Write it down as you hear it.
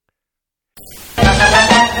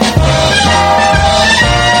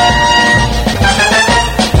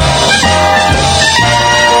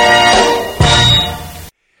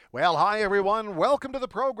everyone. Welcome to the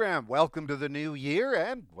program. Welcome to the new year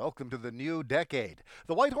and welcome to the new decade.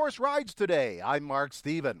 The White Horse rides today. I'm Mark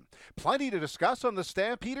Stephen. Plenty to discuss on the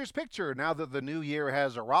Stampeders picture now that the new year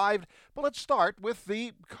has arrived, but let's start with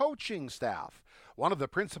the coaching staff. One of the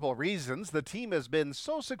principal reasons the team has been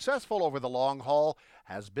so successful over the long haul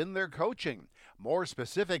has been their coaching. More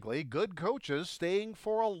specifically, good coaches staying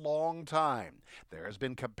for a long time. There has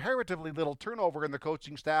been comparatively little turnover in the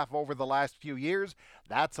coaching staff over the last few years.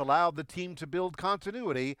 That's allowed the team to build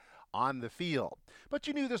continuity on the field. But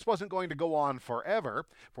you knew this wasn't going to go on forever.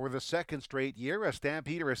 For the second straight year, a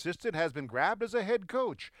Stampeder assistant has been grabbed as a head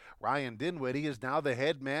coach. Ryan Dinwiddie is now the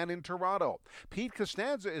head man in Toronto. Pete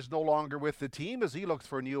Costanza is no longer with the team as he looks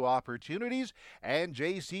for new opportunities. And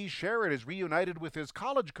J.C. Sherritt is reunited with his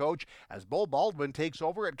college coach as Bo Baldwin takes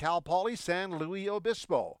over at Cal Poly San Luis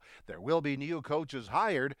Obispo. There will be new coaches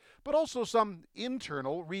hired, but also some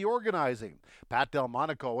internal reorganizing. Pat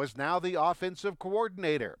Delmonico is now the offensive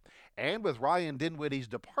coordinator. And with Ryan Dinwiddie's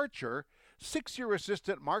departure, six-year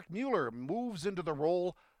assistant Mark Mueller moves into the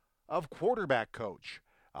role of quarterback coach.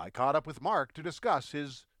 I caught up with Mark to discuss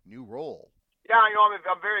his new role. Yeah,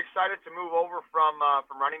 I'm very excited to move over from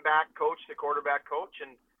running back coach to quarterback coach,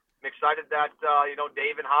 and I'm excited that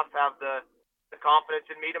Dave and Huff have the confidence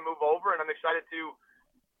in me to move over, and I'm excited to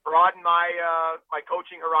broaden my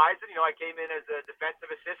coaching horizon. I came in as a defensive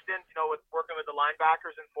assistant, with working with the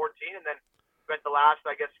linebackers in 14, and then spent the last,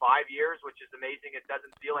 5 years, which is amazing. It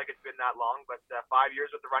doesn't feel like it's been that long, but 5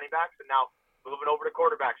 years with the running backs, and now moving over to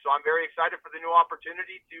quarterback. So I'm very excited for the new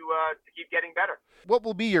opportunity to keep getting better. What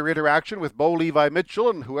will be your interaction with Bo Levi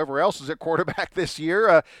Mitchell and whoever else is at quarterback this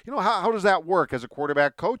year? How does that work as a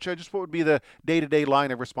quarterback coach? Just what would be the day-to-day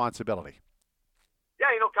line of responsibility?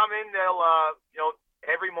 Yeah, come in, they'll,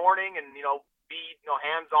 every morning and, be,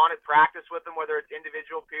 hands-on at practice with them, whether it's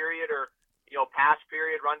individual period or, pass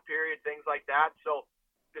period, run period, things like that. So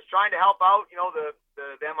just trying to help out,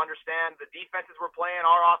 them understand the defenses we're playing,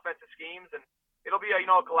 our offensive schemes, and it'll be a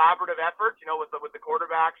collaborative effort, with the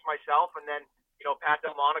quarterbacks, myself, and then, Pat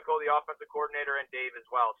Delmonico, the offensive coordinator, and Dave as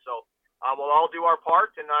well. So we'll all do our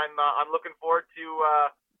part, and I'm looking forward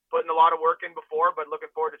to putting a lot of work in before, but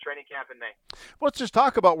looking forward to training camp in May. Let's just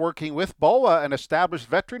talk about working with Bo, an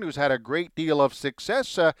established veteran who's had a great deal of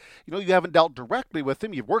success. You haven't dealt directly with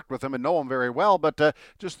him. You've worked with him and know him very well, but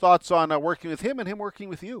just thoughts on working with him and him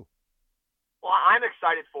working with you. Well, I'm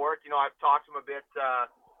excited for it. I've talked to him a bit,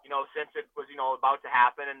 since it was, about to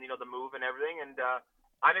happen and, the move and everything. And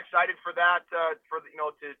I'm excited for that,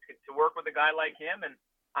 to work with a guy like him. And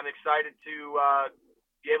I'm excited to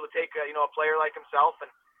be able to take, a player like himself,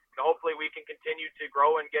 and hopefully we can continue to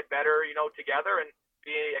grow and get better, together and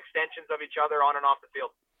be extensions of each other on and off the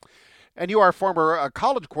field. And you are a former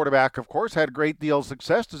college quarterback, of course, had a great deal of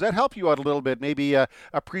success. Does that help you out a little bit, maybe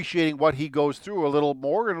appreciating what he goes through a little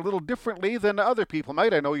more and a little differently than other people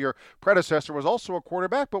might? I know your predecessor was also a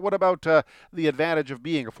quarterback, but what about the advantage of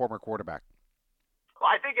being a former quarterback?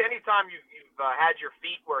 Well, I think anytime you've had your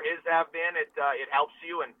feet where his have been, it helps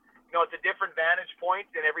you. And, it's a different vantage point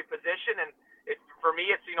in every position. And for me,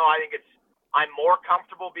 it's, I think I'm more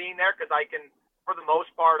comfortable being there because I can, for the most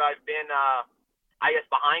part, I've been,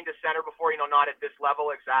 behind the center before, not at this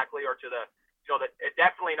level exactly, or to the,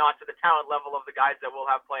 definitely not to the talent level of the guys that we'll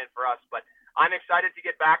have playing for us. But I'm excited to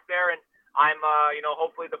get back there, and I'm,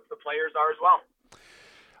 hopefully the players are as well.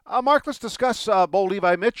 Mark, let's discuss Bo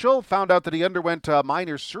Levi Mitchell. Found out that he underwent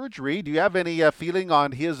minor surgery. Do you have any feeling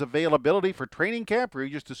on his availability for training camp, or you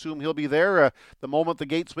just assume he'll be there the moment the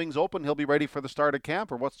gate swings open, he'll be ready for the start of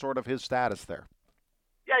camp, or what's sort of his status there?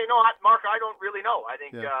 Yeah, Mark, I don't really know. I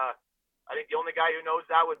think I think the only guy who knows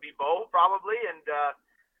that would be Bo, probably. And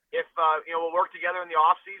if we'll work together in the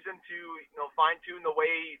off season to fine tune the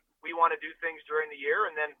way we want to do things during the year,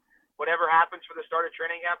 and then whatever happens for the start of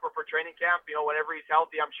training camp or for training camp, whenever he's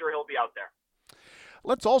healthy, I'm sure he'll be out there.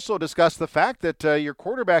 Let's also discuss the fact that your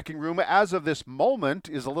quarterbacking room, as of this moment,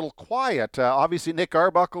 is a little quiet. Obviously, Nick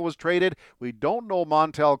Arbuckle was traded. We don't know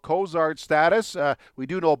Montel Cozart's status. We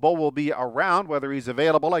do know Bo will be around. Whether he's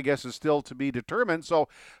available, I guess, is still to be determined. So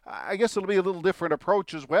I guess it'll be a little different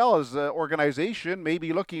approach as well as the organization,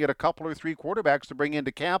 maybe looking at a couple or three quarterbacks to bring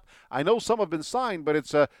into camp. I know some have been signed, but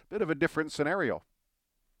it's a bit of a different scenario.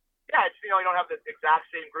 Yeah, it's, you don't have the exact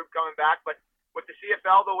same group coming back, but with the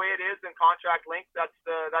CFL the way it is and contract length, that's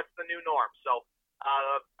the new norm. So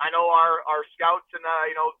I know our scouts and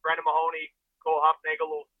Brendan Mahoney, Cole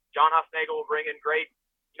Huffnagel, John Huffnagel will bring in great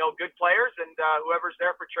good players, and whoever's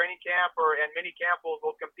there for training camp and mini camp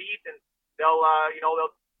will compete, and they'll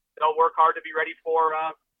work hard to be ready for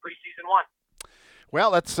preseason one.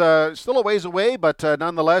 Well, that's still a ways away, but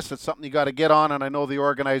nonetheless, it's something you got to get on, and I know the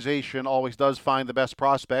organization always does find the best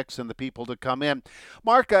prospects and the people to come in.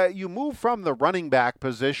 Mark, you moved from the running back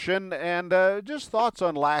position, and just thoughts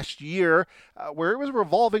on last year, where it was a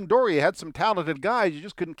revolving door. You had some talented guys, you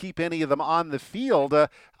just couldn't keep any of them on the field.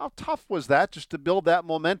 How tough was that just to build that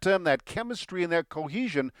momentum, that chemistry, and that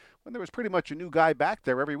cohesion when there was pretty much a new guy back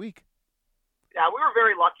there every week? Yeah, we were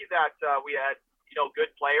very lucky that we had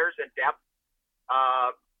good players and depth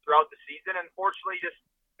throughout the season. And fortunately, just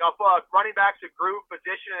running back's a groove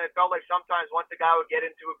position, and it felt like sometimes once a guy would get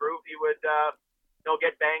into a groove, he would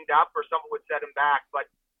get banged up or someone would set him back.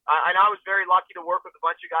 But and I was very lucky to work with a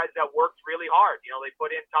bunch of guys that worked really hard. They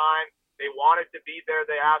put in time, they wanted to be there,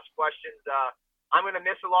 they asked questions. I'm going to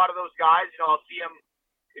miss a lot of those guys. I'll see them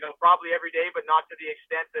probably every day, but not to the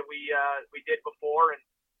extent that we did before. And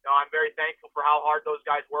I'm very thankful for how hard those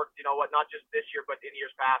guys worked, not just this year, but in years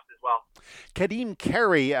past as well. Kadeem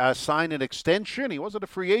Carey signed an extension. He wasn't a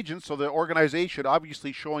free agent, so the organization obviously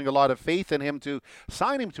showing a lot of faith in him to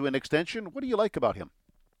sign him to an extension. What do you like about him?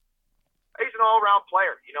 He's an all-around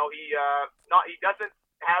player. He doesn't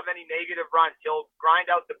have any negative runs. He'll grind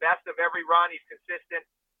out the best of every run. He's consistent.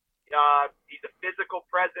 He's a physical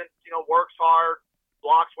presence, works hard,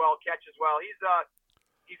 blocks well, catches well. He's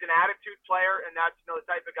an attitude player, and that's the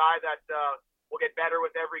type of guy that will get better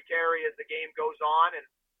with every carry as the game goes on. And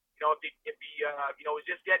if he was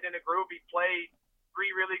just getting in a groove, he'd play 3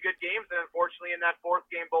 really good games, and unfortunately, in that 4th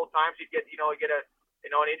game, both times he'd get an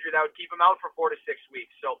injury that would keep him out for 4 to 6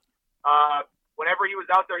 weeks. So whenever he was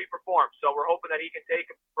out there, he performed. So we're hoping that he can take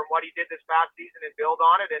from what he did this past season and build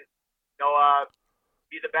on it, and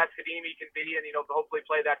be the best Kadeem he can be, and hopefully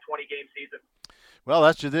play that 20-game season. Well,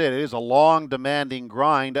 that's just it. It is a long, demanding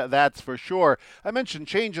grind, that's for sure. I mentioned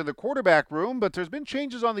change in the quarterback room, but there's been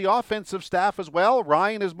changes on the offensive staff as well.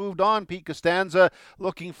 Ryan has moved on. Pete Costanza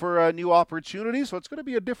looking for a new opportunity, so it's going to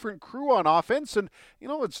be a different crew on offense. And,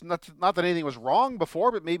 it's not that anything was wrong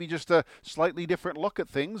before, but maybe just a slightly different look at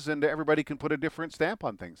things, and everybody can put a different stamp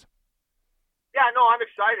on things. Yeah, no, I'm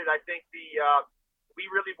excited. I think we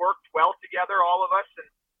really worked well together, all of us,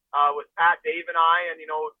 and with Pat, Dave, and I, and,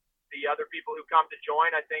 the other people who come to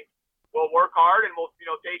join. I think we'll work hard, and we'll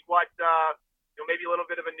take what maybe a little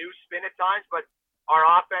bit of a new spin at times, but our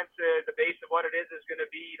offense, the base of what it is going to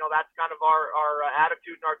be that's kind of our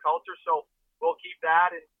attitude and our culture. So we'll keep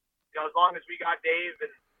that, and as long as we got Dave,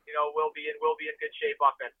 and we'll be in good shape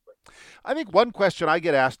offensively. I think one question I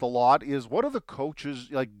get asked a lot is, what do the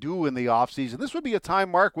coaches do in the offseason? This would be a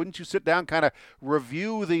time, Mark, wouldn't you sit down, kind of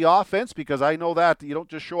review the offense? Because I know that you don't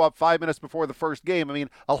just show up 5 minutes before the first game. I mean,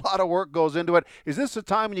 a lot of work goes into it. Is this a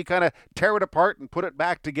time when you kind of tear it apart and put it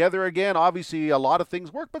back together again? Obviously, a lot of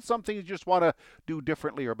things work, but some things you just want to do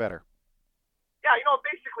differently or better. Yeah,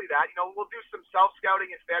 basically that. We'll do some self-scouting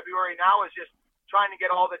in February. Now is just trying to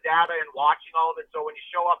get all the data and watching all of it. So when you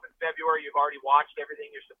show up in February, you've already watched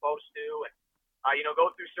everything you're supposed to, and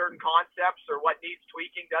go through certain concepts or what needs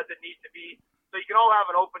tweaking, does it need to be. So you can all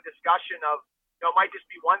have an open discussion of, it might just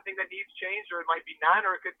be one thing that needs changed, or it might be none,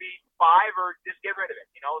 or it could be 5, or just get rid of it.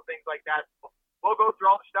 Things like that. We'll go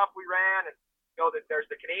through all the stuff we ran, and that there's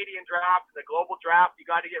the Canadian draft and the global draft you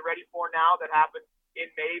got to get ready for now that happened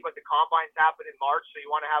in May, but the combines happen in March, so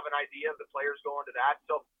you want to have an idea of the players going to that.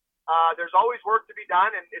 So there's always work to be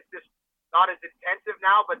done, and it's just not as intensive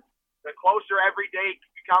now, but the closer every day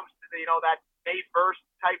becomes to that May 1st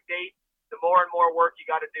type date, the more and more work you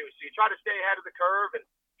got to do. So you try to stay ahead of the curve and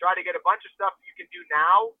try to get a bunch of stuff you can do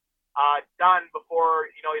now done before,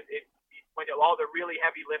 when all the really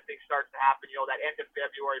heavy lifting starts to happen, that end of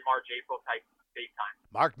February, March, April type date time.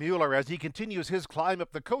 Mark Mueller, as he continues his climb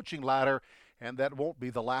up the coaching ladder, and that won't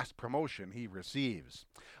be the last promotion he receives.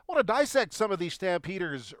 I want to dissect some of these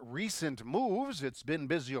Stampeders' recent moves. It's been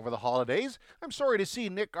busy over the holidays. I'm sorry to see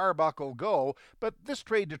Nick Arbuckle go, but this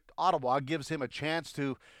trade to Ottawa gives him a chance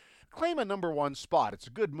to claim a number 1 spot. It's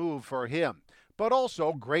a good move for him. But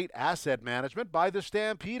also great asset management by the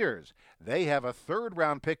Stampeders. They have a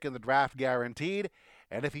 3rd-round pick in the draft guaranteed,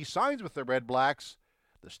 and if he signs with the Red Blacks,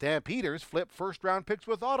 the Stampeders flip 1st-round picks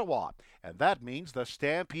with Ottawa, and that means the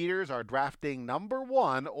Stampeders are drafting number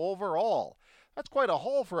 1 overall. That's quite a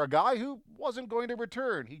haul for a guy who wasn't going to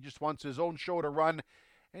return. He just wants his own show to run,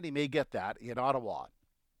 and he may get that in Ottawa.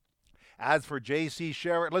 As for J.C.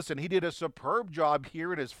 Sherritt, listen, he did a superb job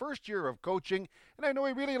here in his first year of coaching, and I know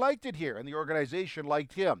he really liked it here, and the organization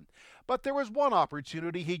liked him. But there was one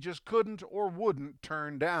opportunity he just couldn't or wouldn't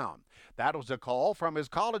turn down. That was a call from his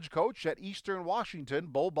college coach at Eastern Washington,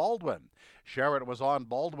 Bo Baldwin. Sherritt was on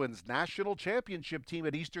Baldwin's national championship team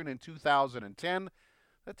at Eastern in 2010.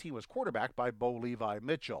 That team was quarterbacked by Bo Levi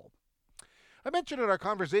Mitchell. I mentioned in our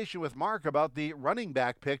conversation with Mark about the running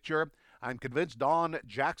back picture. I'm convinced Don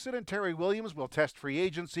Jackson and Terry Williams will test free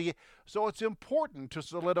agency, so it's important to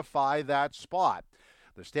solidify that spot.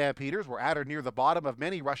 The Stampeders were at or near the bottom of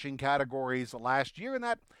many rushing categories last year, and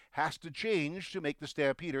that has to change to make the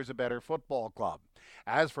Stampeders a better football club.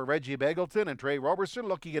 As for Reggie Begelton and Trey Roberson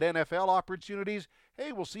looking at NFL opportunities,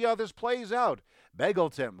 hey, we'll see how this plays out.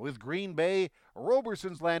 Begelton with Green Bay,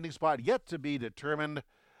 Roberson's landing spot yet to be determined,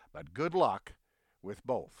 but good luck with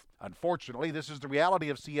both. Unfortunately, this is the reality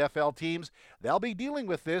of CFL teams. They'll be dealing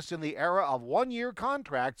with this in the era of one-year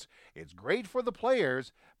contracts. It's great for the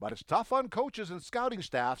players, but it's tough on coaches and scouting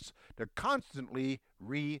staffs to constantly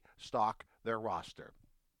restock their roster.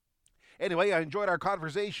 Anyway, I enjoyed our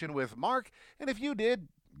conversation with Mark, and if you did,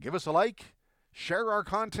 give us a like, share our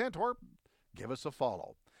content, or give us a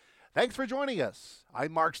follow. Thanks for joining us.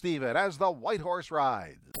 I'm Mark Stephen as the White Horse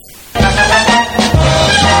rides.